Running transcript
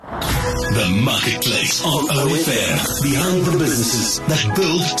The Marketplace on OFM. Behind the businesses that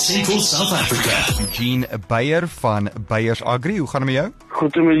build Central South Africa. Eugene Beyer van Beyers-Agri, hoe gaan het met jou?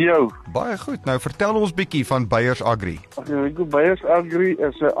 Goed en met jou? Baie goed, nou vertel ons bietjie van Beyers-Agri. Beyers-Agri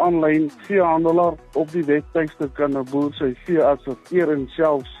is 'n aanlyn veehandelaar. Op die webtuiste kan 'n boer sy vee adverteer en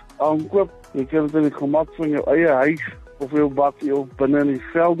selfs aankoop. Jy kan dit in die gemak van jou eie huis of jou bakkie of binne in die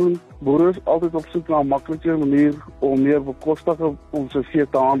veld doen. Boere is altyd op soek na 'n makliker manier om meer bekostigbaar om sy vee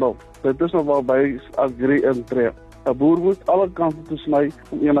te handel. Dit is nou waar Beyers-Agri intree. 'n Boer moet alle kante toe sny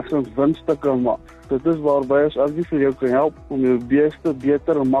om enigstens wins te kan maak. Dit is waar Beyers-Agri vir jou kan help om jou beeste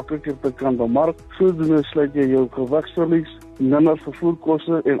beter en makliker te kan bemark. Sodoende sluit jy jou gewigsverlies, minder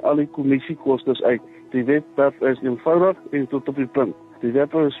vervoerkoste en al die kommissiekostes uit. Die webwerf is eenvoudig en tot op die punt. Die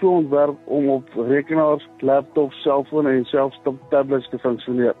webwerf is so ontwerp om op rekenaars, laptops, selfone en selfs tablets te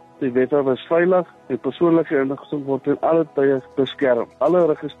funksioneer. Die webwerf is veilig en persoonlike inligting word ten alle tye beskerm. Alle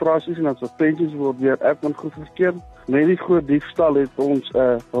registrasies en advertensies word deur admin goedgekeur. Met die groot diefstal het ons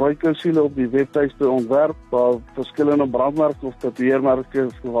 'n rooi klousule op die webtuiste ontwerp waar verskillende brandmerke of tatoeëermerke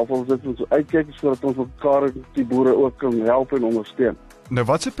waarvan ons dit moet uitkyk sodat ons mekaar en die boere ook kan help en ondersteun. Nou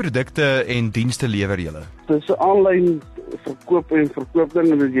watse produkte en dienste lewer julle? Dit is 'n aanlyn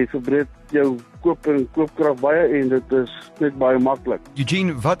verkoopding en jy verbreek jou koop en koopkrag baie en dit is net baie maklik.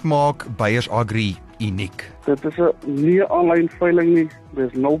 Eugene, wat maak Beyers-Agri uniek? Dit is 'n nie aanlyn veiling nie.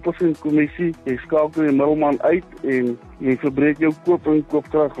 Dis 0% kommissie. Jy skakel die middelman uit en jy verbreek jou koop en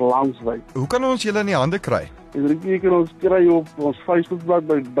koopkrag landwyd. Hoe kan ons julle in die hande kry? Jy kan ons kry op ons Facebookblad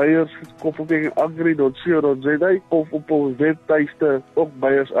by Beyers-Agri.co.za of op ons webtuiste ook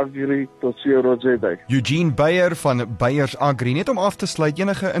Beyers-Agri.co.za. Eugene Beyer van Beyers-Agri, net om af te sluit,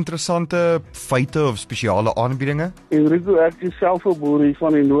 enige interessante feite of spesiale aanbiedinge? Enrico, ek is self 'n boer hier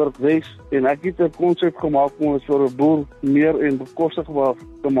van die Noordwes en ek het 'n konsep gemaak om dit vir 'n boer meer en bekostigbaar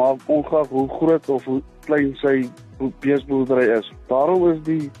te maak, ongeag hoe groot of hoe klein sy beesboerdery is. Daarom is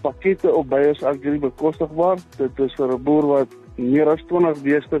die pakkette op Beyers-Agri bekostigbaar. Dit is vir 'n boer wat meer as 20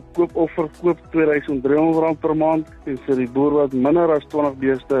 beeste koop of verkoop R2,300 per maand en vir die boer wat minder as 20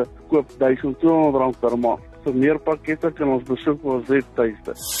 beeste koop R1,200 per maand. Vir meer pakkette kan ons besoek ons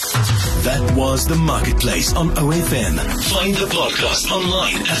webtuiste. That was the Marketplace on OFM. Find the podcast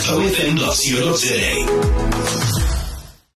online at ofm.co.za.